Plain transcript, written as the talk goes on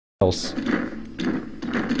else.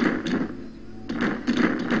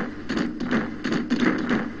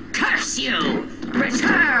 Curse you!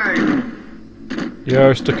 Return!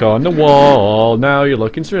 You're stuck on the wall, now you're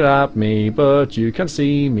looking straight at me, but you can't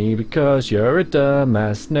see me because you're a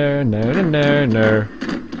dumbass. Ner, ner, ner, ner, ner.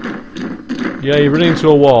 Yeah, you're running into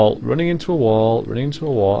a wall, running into a wall, running into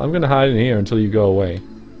a wall. I'm gonna hide in here until you go away.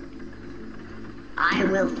 I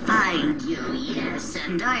will find you, yes,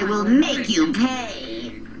 and I will make you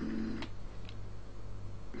pay.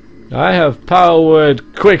 I have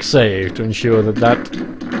powered quick save to ensure that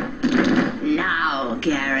Now,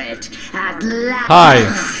 Garrett, at last. Hi.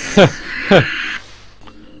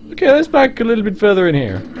 Okay, let's back a little bit further in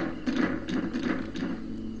here.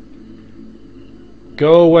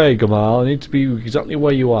 Go away, Gamal. I need to be exactly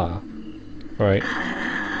where you are. Alright.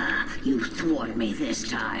 You thwart me this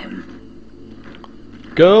time.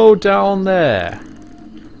 Go down there.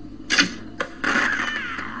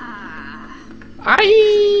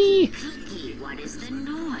 Aye! What is the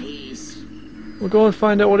noise? We'll go and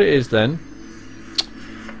find out what it is then.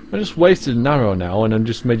 I just wasted an arrow now and I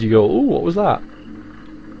just made you go, ooh, what was that?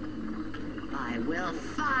 I will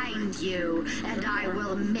find you, and I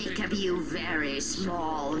will make of you very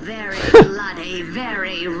small, very bloody,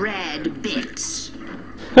 very red bits.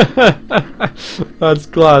 That's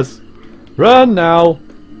class. Run now!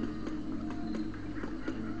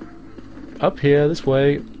 Up here, this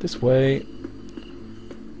way, this way.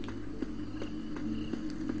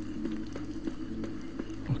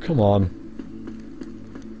 Oh, come on.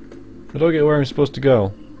 I don't get where I'm supposed to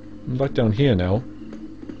go. I'm back down here now.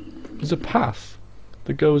 There's a path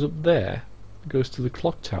that goes up there. It goes to the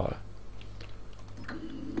clock tower.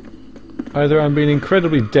 Either I'm being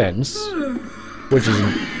incredibly dense, which is...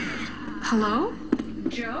 Hello?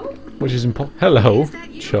 Joe? Which is Hello,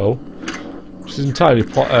 Joe. Which is entirely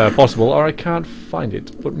possible, or I can't find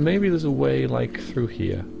it. But maybe there's a way, like, through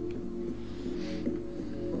here.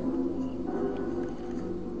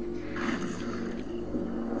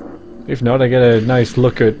 If not, I get a nice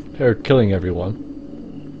look at her killing everyone.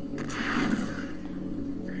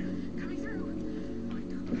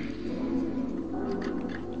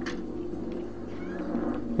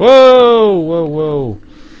 Whoa! Whoa, whoa!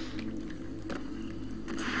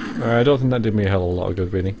 I don't think that did me a hell of a lot of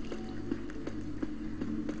good, really.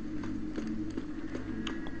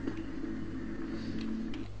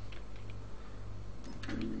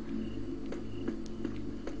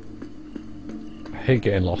 I hate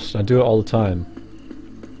getting lost. I do it all the time.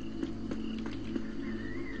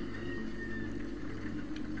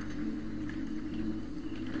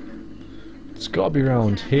 It's got to be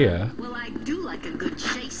around here. Well, I do like a good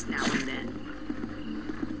chase now and then.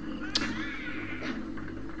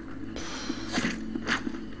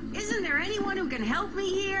 Isn't there anyone who can help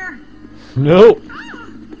me here? Nope.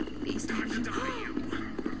 He's not to die.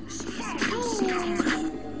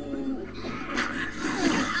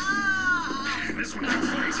 This one I'll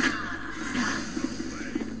fight.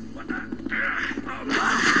 What the?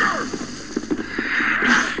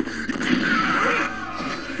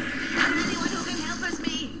 Anyone who can help us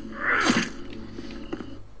me?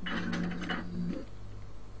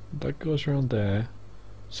 That goes around there.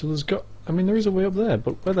 So there's got... I mean, there is a way up there,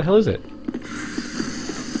 but where the hell is it?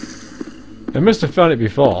 I must have found it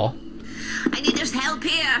before. I need just help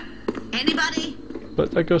here. Anybody?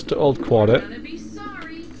 But that goes to Old Quarter.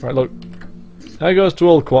 Right, look. That goes to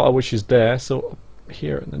Old Quarter, which is there, so up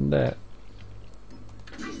here and then there.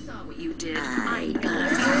 I saw what you did. I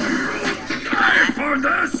found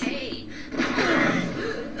this! Hey.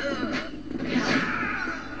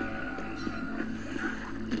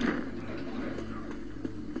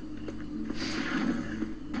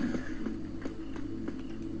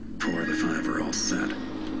 Four of the five are all set.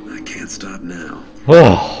 I can't stop now.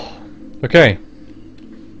 Oh! Okay.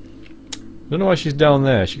 Don't know why she's down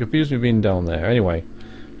there. She confused me being down there. Anyway,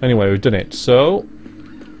 we've done it. So,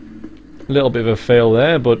 a little bit of a fail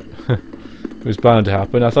there, but it was bound to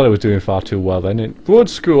happen. I thought I was doing far too well then. It would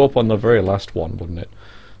screw up on the very last one, wouldn't it?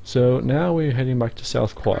 So now we're heading back to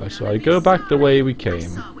South Quarter. So I go back the way we I came.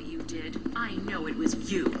 saw what you did. I know it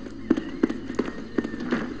was you.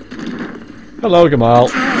 Hello,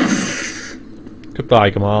 Gamal.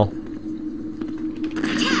 Goodbye, Gamal.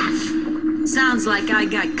 Sounds like I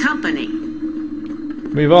got company.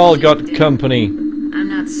 We've all got company. I'm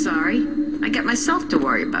not sorry. I got myself to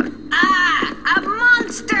worry about. Ah! A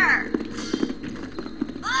monster!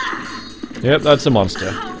 Ah! Yep, that's a monster.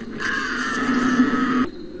 I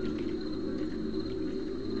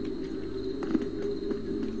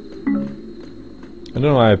don't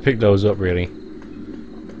know why I picked those up, really.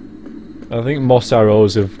 I think moss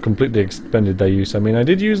arrows have completely expended their use. I mean, I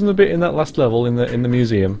did use them a bit in that last level in the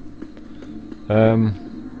museum.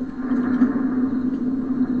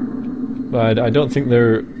 But I don't think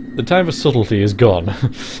the time for subtlety is gone.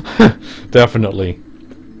 Definitely.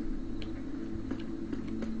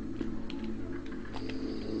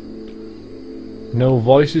 No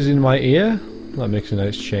voices in my ear? That makes a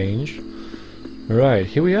nice change. Right,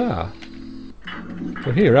 here we are.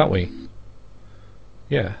 We're here, aren't we?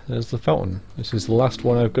 Yeah, there's the fountain. This is the last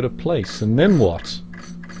one I've got to place. And then what?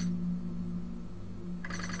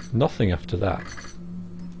 Nothing after that.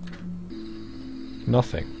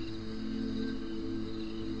 Nothing.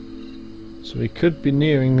 So we could be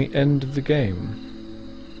nearing the end of the game.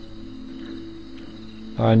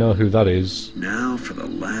 I know who that is. Now for the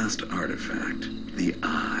last artifact, the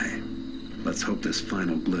eye. Let's hope this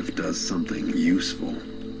final glyph does something useful.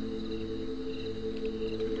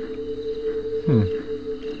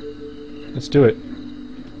 Let's do it.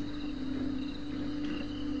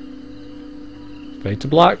 Fade to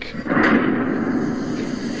black.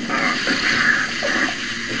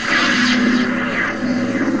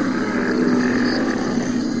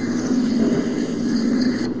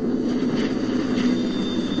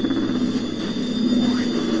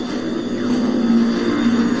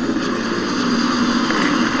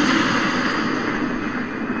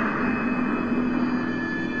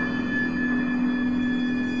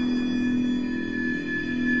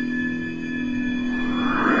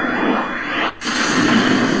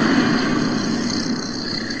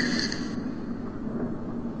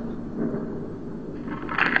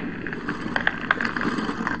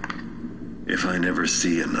 If I never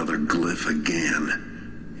see another glyph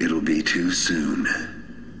again, it'll be too soon.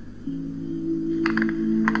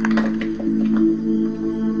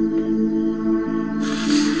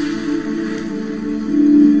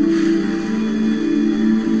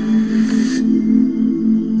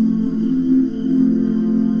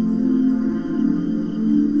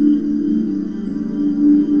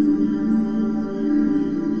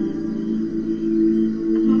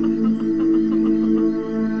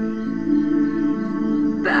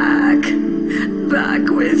 Back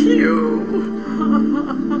with you.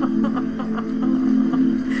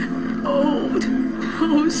 Old.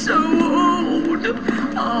 Oh, so old.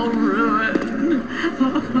 I'll ruin.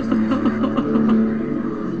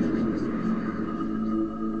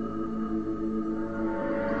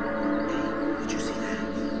 Did you see that?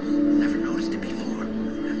 Never noticed it before.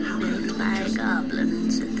 How did it By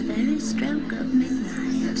goblins at the very stroke of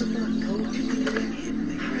midnight.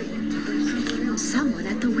 Someone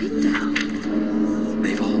at the window.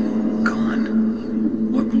 They've all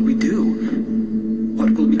gone. What will we do?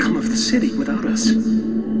 What will become of the city without us?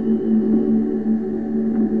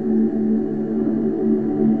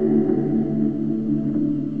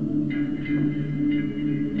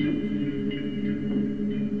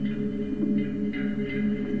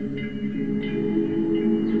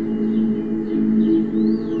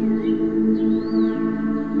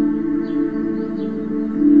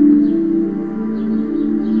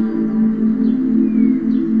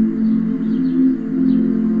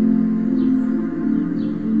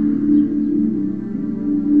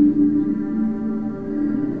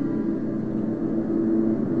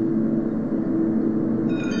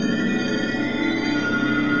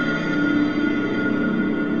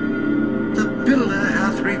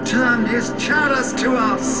 Returned his chalice to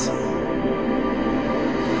us.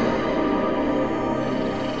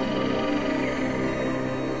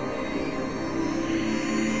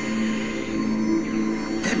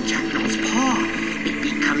 Them Jackdaw's paw. It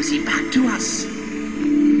becomes he back to us.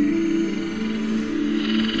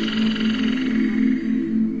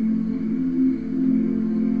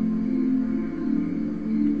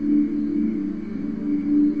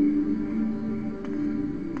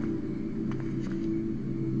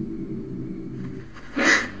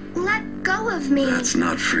 Of me. That's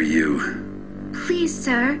not for you. Please,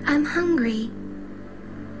 sir, I'm hungry.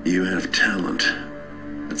 You have talent.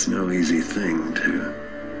 It's no easy thing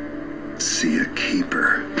to see a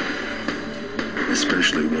keeper,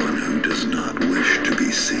 especially one who does not wish to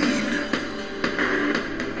be seen.